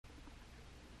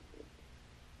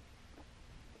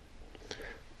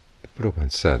Buddha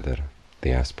once said that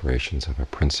the aspirations of a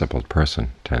principled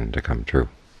person tend to come true.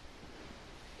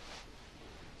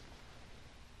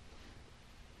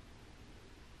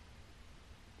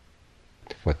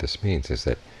 What this means is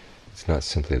that it's not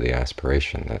simply the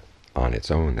aspiration that on its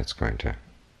own that's going to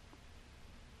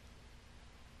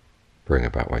bring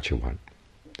about what you want.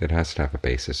 It has to have a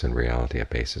basis in reality, a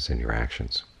basis in your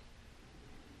actions.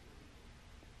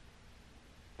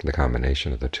 The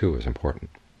combination of the two is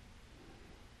important.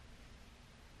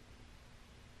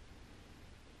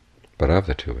 But of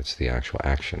the two, it's the actual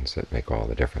actions that make all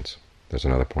the difference. There's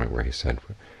another point where he said,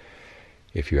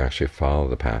 if you actually follow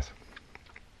the path,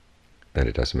 then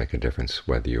it doesn't make a difference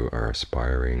whether you are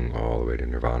aspiring all the way to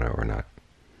nirvana or not.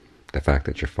 The fact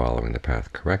that you're following the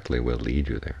path correctly will lead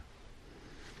you there.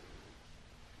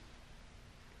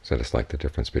 So it's like the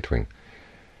difference between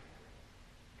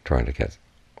trying to get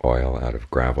oil out of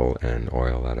gravel and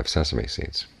oil out of sesame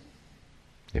seeds.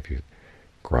 If you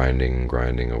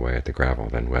grinding away at the gravel,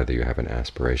 then whether you have an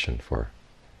aspiration for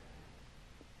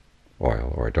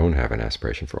oil or don't have an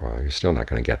aspiration for oil, you're still not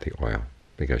going to get the oil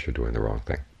because you're doing the wrong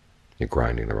thing. You're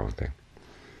grinding the wrong thing.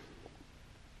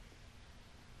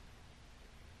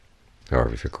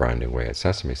 However, if you're grinding away at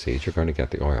sesame seeds, you're going to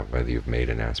get the oil, whether you've made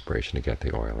an aspiration to get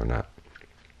the oil or not.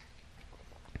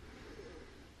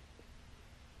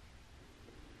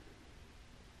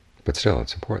 But still,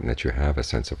 it's important that you have a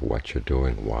sense of what you're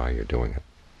doing, why you're doing it.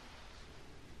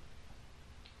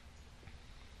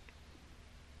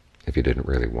 If you didn't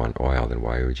really want oil, then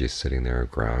why were you sitting there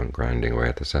grinding away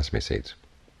at the sesame seeds?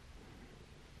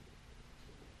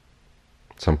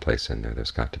 Someplace in there's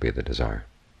got to be the desire.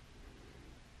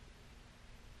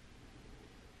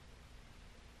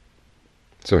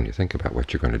 So when you think about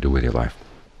what you're going to do with your life,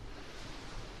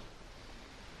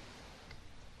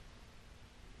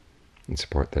 it's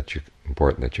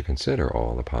important that you consider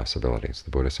all the possibilities.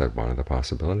 The Buddha said one of the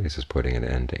possibilities is putting an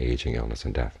end to aging, illness,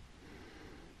 and death.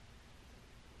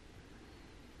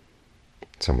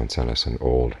 Someone sent us an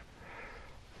old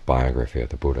biography of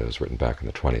the Buddha. It was written back in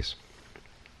the 20s.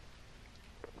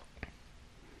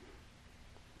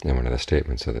 And one of the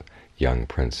statements of the young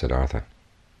Prince Siddhartha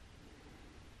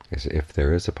is, if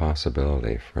there is a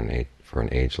possibility for an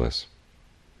ageless,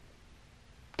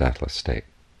 deathless state,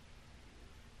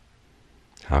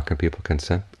 how can people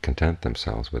content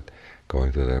themselves with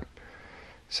going through the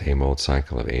same old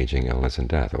cycle of aging, illness, and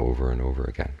death over and over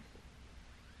again?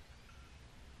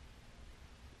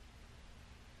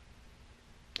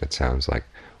 It sounds like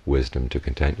wisdom to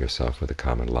content yourself with the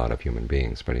common lot of human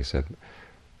beings, but he said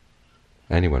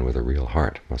anyone with a real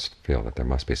heart must feel that there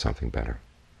must be something better.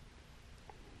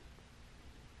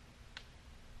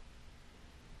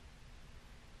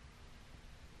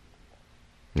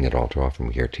 And yet all too often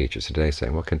we hear teachers today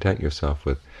saying, well, content yourself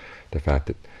with the fact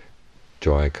that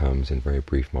joy comes in very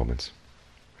brief moments,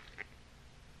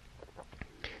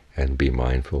 and be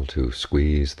mindful to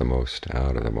squeeze the most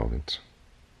out of the moments.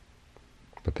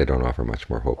 But they don't offer much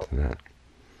more hope than that.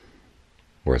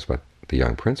 Whereas what the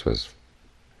young prince was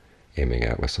aiming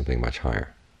at was something much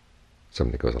higher,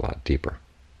 something that goes a lot deeper.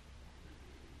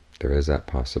 There is that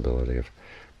possibility of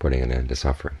putting an end to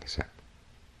suffering, he said.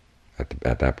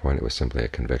 At that point it was simply a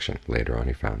conviction. Later on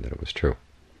he found that it was true.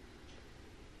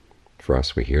 For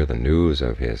us, we hear the news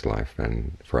of his life,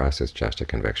 and for us it's just a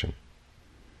conviction.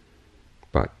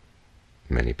 But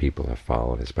many people have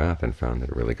followed his path and found that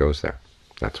it really goes there.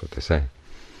 That's what they say.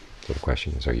 So the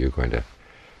question is, are you going to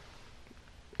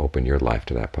open your life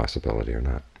to that possibility or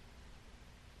not?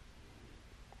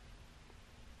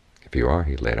 If you are,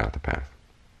 he laid out the path.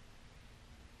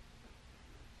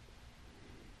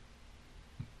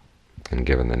 And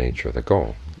given the nature of the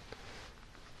goal,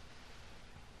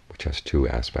 which has two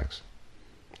aspects,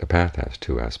 the path has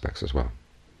two aspects as well.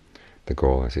 The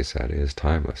goal, as he said, is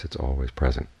timeless. It's always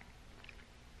present.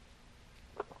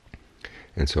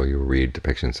 And so you read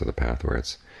depictions of the path where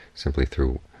it's simply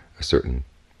through a certain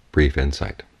brief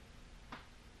insight,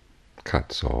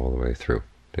 cuts all the way through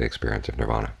to the experience of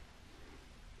nirvana.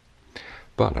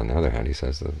 But on the other hand, he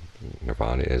says that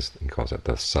nirvana is, he calls it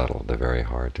the subtle, the very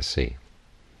hard to see.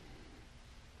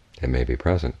 It may be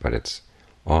present, but it's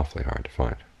awfully hard to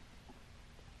find.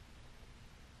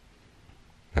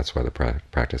 That's why the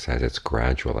practice has its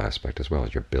gradual aspect as well.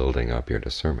 As you're building up your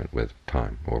discernment with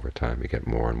time. Over time you get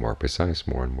more and more precise,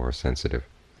 more and more sensitive,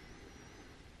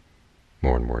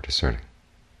 more and more discerning.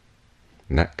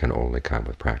 And that can only come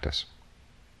with practice.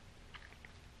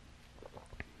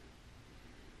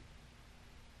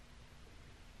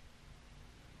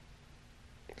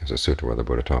 There's a sutta where the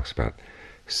Buddha talks about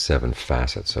 7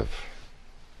 facets of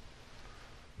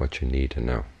what you need to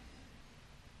know.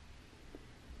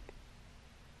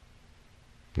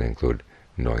 They include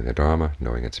knowing the Dharma,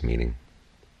 knowing its meaning.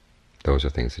 Those are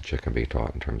things that you can be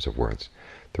taught in terms of words.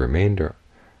 The remainder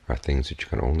are things that you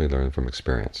can only learn from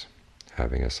experience.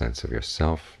 Having a sense of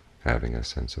yourself, having a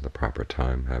sense of the proper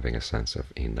time, having a sense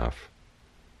of enough.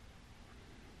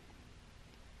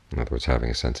 In other words, having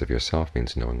a sense of yourself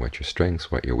means knowing what your strengths,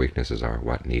 what your weaknesses are,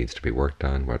 what needs to be worked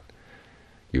on, what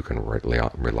you can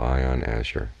rely on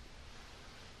as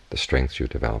the strengths you've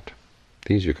developed.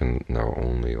 These you can know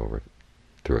only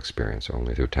through experience,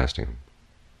 only through testing them,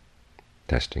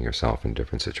 testing yourself in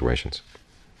different situations.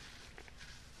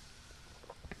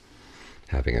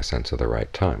 Having a sense of the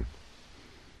right time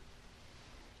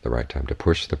to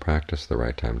push the practice, the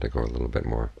right time to go a little bit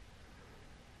more,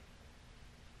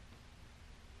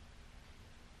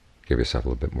 give yourself a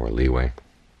little bit more leeway,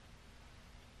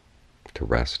 to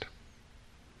rest.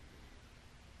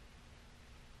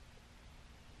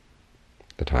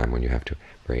 The time when you have to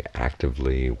very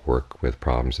actively work with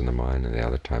problems in the mind, and the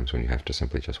other times when you have to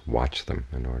simply just watch them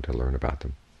in order to learn about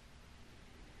them.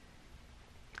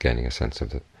 Gaining a sense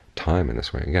of the time in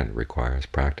this way, again, requires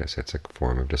practice. It's a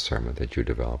form of discernment that you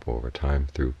develop over time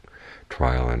through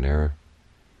trial and error,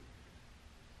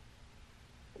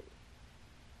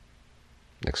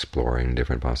 exploring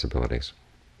different possibilities.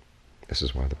 This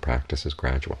is why the practice is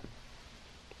gradual.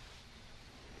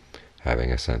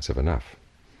 Having a sense of enough.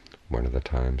 One of the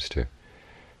times to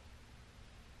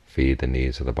feed the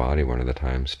needs of the body, one of the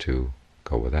times to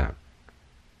go without.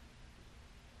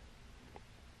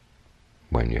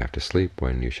 When you have to sleep,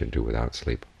 when you should do without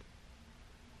sleep.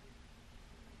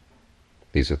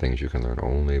 These are things you can learn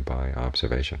only by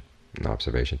observation. And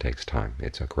observation takes time.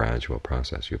 It's a gradual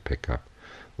process. You pick up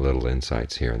little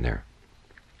insights here and there.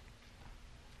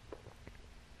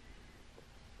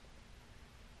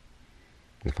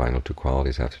 The final two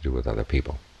qualities have to do with other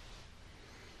people.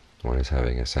 One is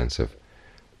having a sense of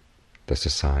the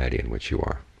society in which you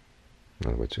are. In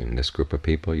other words, in this group of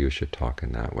people, you should talk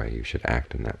in that way, you should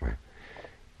act in that way.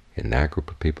 In that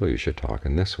group of people, you should talk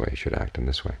in this way, you should act in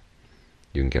this way.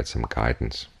 You can get some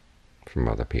guidance from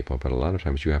other people, but a lot of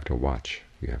times you have to watch,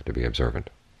 you have to be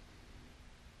observant.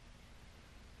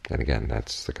 And again,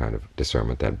 that's the kind of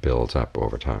discernment that builds up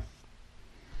over time.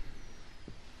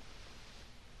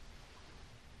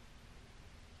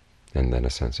 And then a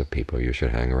sense of people you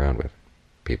should hang around with,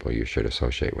 people you should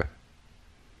associate with.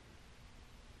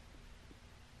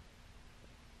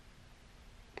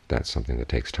 That's something that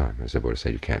takes time. As the Buddha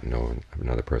said, you can't know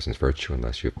another person's virtue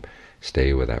unless you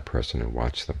stay with that person and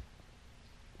watch them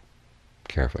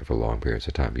carefully for long periods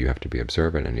of time. You have to be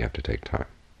observant and you have to take time.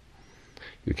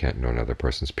 You can't know another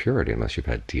person's purity unless you've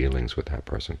had dealings with that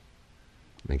person.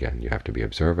 And again, you have to be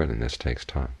observant, and this takes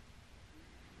time.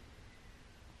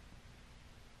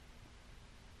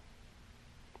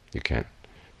 You can't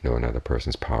know another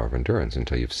person's power of endurance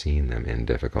until you've seen them in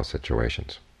difficult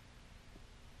situations.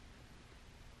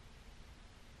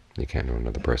 You can't know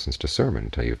another person's discernment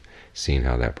until you've seen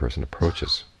how that person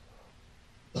approaches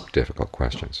difficult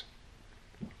questions.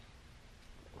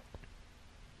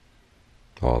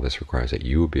 All this requires that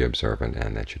you be observant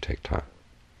and that you take time.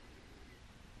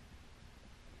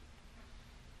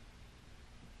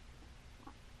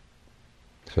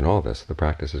 So in all this, the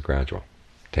practice is gradual.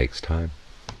 It takes time.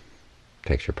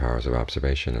 Takes your powers of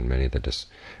observation, and many of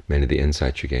the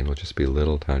insights you gain will just be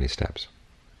little tiny steps.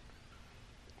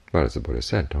 But as the Buddha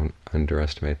said, don't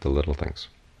underestimate the little things.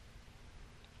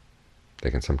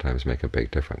 They can sometimes make a big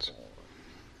difference.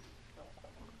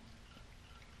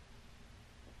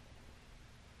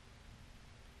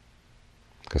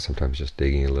 Because sometimes just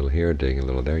digging a little here, digging a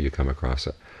little there, you come across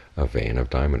a vein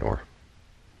of diamond ore.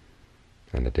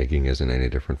 And the digging isn't any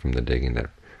different from the digging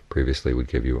that previously would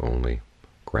give you only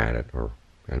granite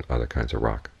and other kinds of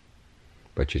rock.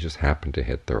 But you just happen to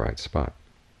hit the right spot.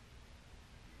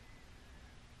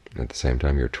 At the same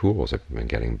time, your tools have been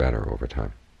getting better over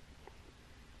time.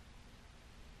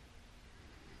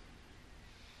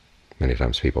 Many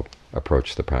times people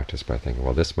approach the practice by thinking,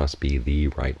 well, this must be the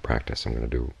right practice. I'm going to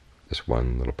do this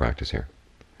one little practice here.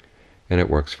 And it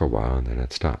works for a while, and then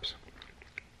it stops.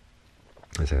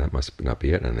 They say that must not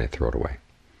be it, and they throw it away.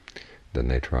 Then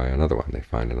they try another one. They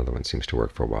find another one seems to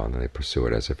work for a while, and then they pursue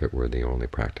it as if it were the only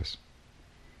practice.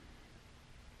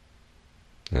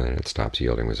 And then it stops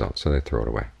yielding results, so they throw it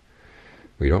away.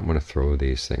 We don't want to throw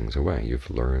these things away.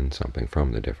 You've learned something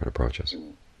from the different approaches.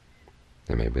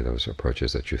 And maybe those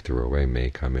approaches that you threw away may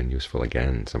come in useful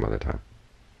again some other time.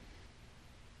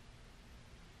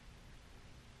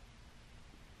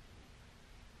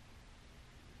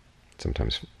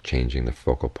 Sometimes changing the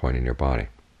focal point in your body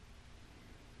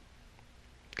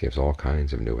gives all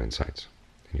kinds of new insights.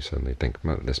 And you suddenly think,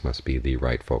 well, this must be the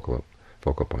right focal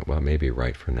focal point? Well, maybe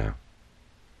right for now,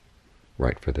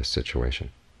 right for this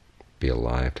situation. Be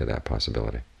alive to that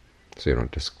possibility, so you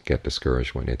don't just get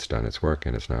discouraged when it's done its work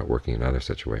and it's not working in other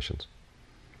situations.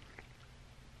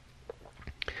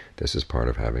 This is part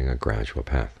of having a gradual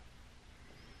path.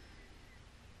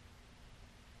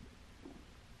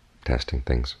 Testing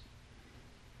things,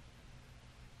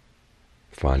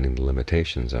 finding the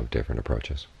limitations of different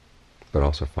approaches, but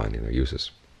also finding their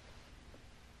uses.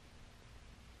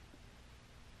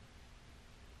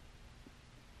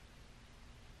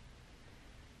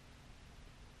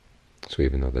 So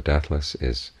even though the deathless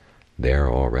is there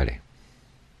already,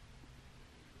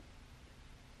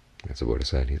 as the Buddha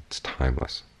said, it's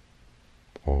timeless,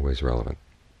 always relevant.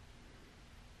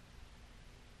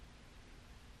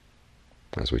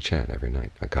 As we chant every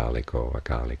night, Akaliko,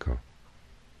 Akaliko.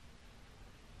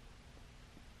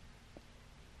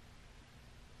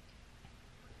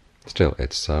 Still,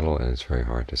 it's subtle and it's very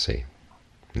hard to see,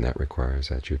 and that requires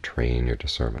that you train your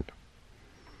discernment.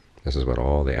 This is what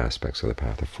all the aspects of the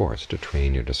path are for. It's to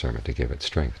train your discernment, to give it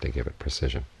strength, to give it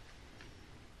precision.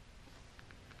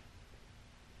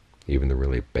 Even the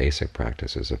really basic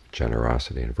practices of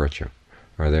generosity and virtue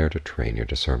are there to train your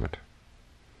discernment.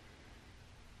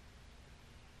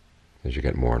 As you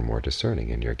get more and more discerning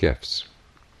in your gifts,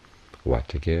 what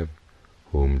to give,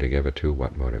 whom to give it to,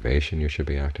 what motivation you should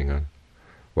be acting on,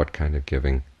 what kind of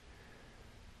giving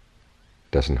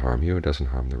doesn't harm you, doesn't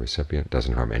harm the recipient,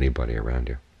 doesn't harm anybody around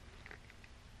you.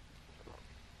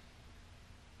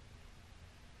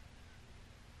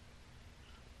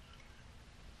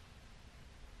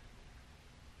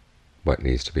 What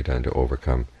needs to be done to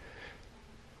overcome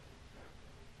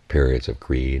periods of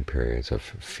greed, periods of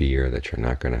fear that you're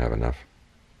not going to have enough.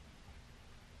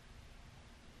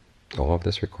 All of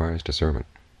this requires discernment.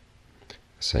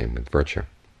 Same with virtue.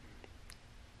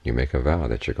 You make a vow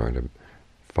that you're going to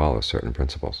follow certain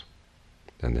principles,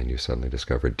 and then you suddenly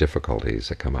discover difficulties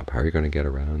that come up. How are you going to get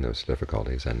around those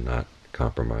difficulties and not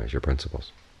compromise your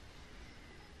principles?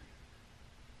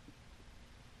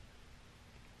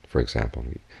 For example,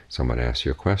 someone asks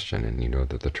you a question, and you know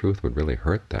that the truth would really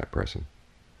hurt that person,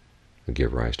 would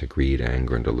give rise to greed,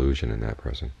 anger, and delusion in that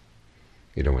person.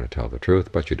 You don't want to tell the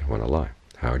truth, but you don't want to lie.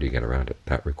 How do you get around it?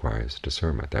 That requires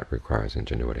discernment. That requires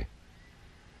ingenuity.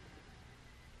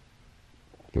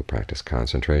 We practice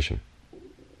concentration.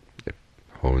 It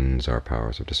hones our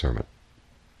powers of discernment,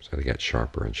 so they get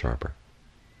sharper and sharper,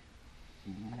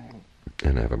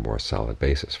 and have a more solid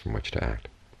basis from which to act.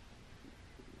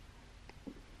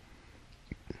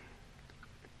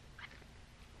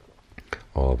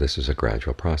 All of this is a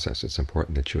gradual process. It's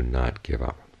important that you not give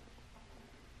up.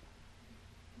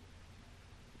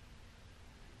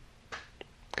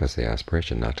 Because the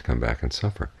aspiration not to come back and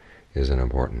suffer is an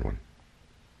important one.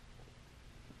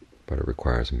 But it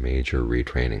requires major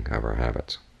retraining of our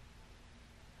habits.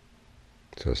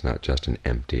 So it's not just an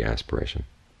empty aspiration,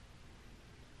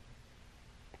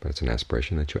 but it's an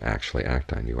aspiration that you actually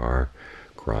act on. You are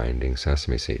grinding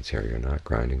sesame seeds here. You're not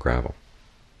grinding gravel.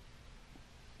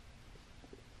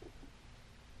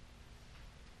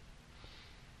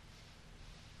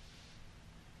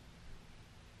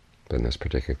 But in this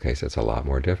particular case, it's a lot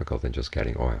more difficult than just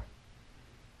getting oil.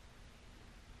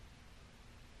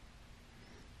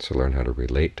 So learn how to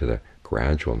relate to the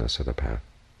gradualness of the path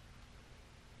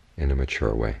in a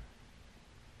mature way.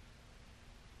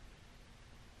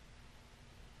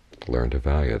 Learn to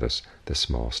value the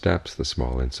small steps, the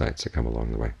small insights that come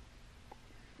along the way.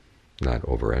 Not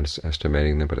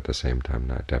overestimating them, but at the same time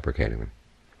not deprecating them.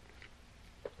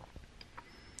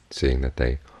 Seeing that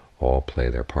they all play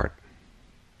their part.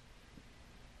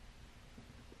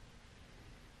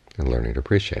 And learning to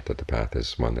appreciate that the path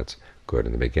is one that's good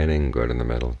in the beginning, good in the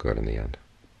middle, good in the end.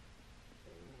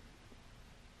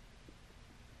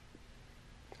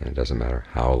 And it doesn't matter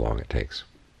how long it takes.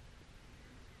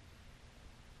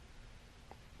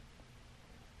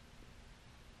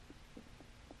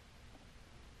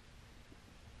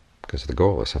 Because the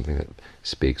goal is something that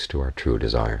speaks to our true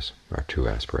desires, our true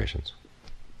aspirations.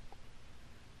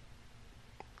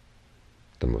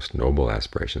 The most noble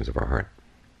aspirations of our heart.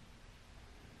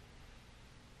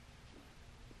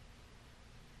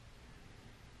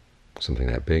 Something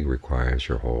that big requires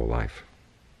your whole life.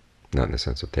 Not in the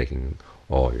sense of taking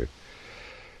all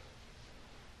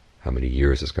how many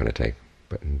years it's going to take,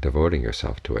 but in devoting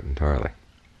yourself to it entirely,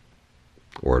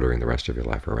 ordering the rest of your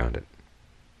life around it.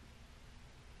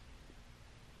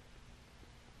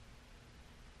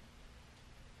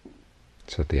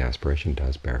 So that the aspiration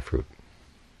does bear fruit.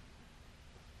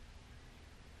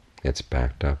 It's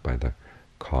backed up by the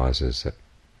causes that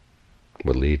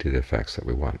will lead to the effects that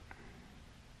we want.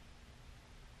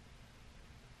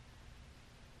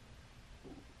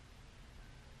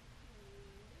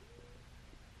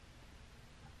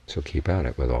 So keep at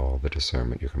it with all the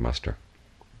discernment you can muster.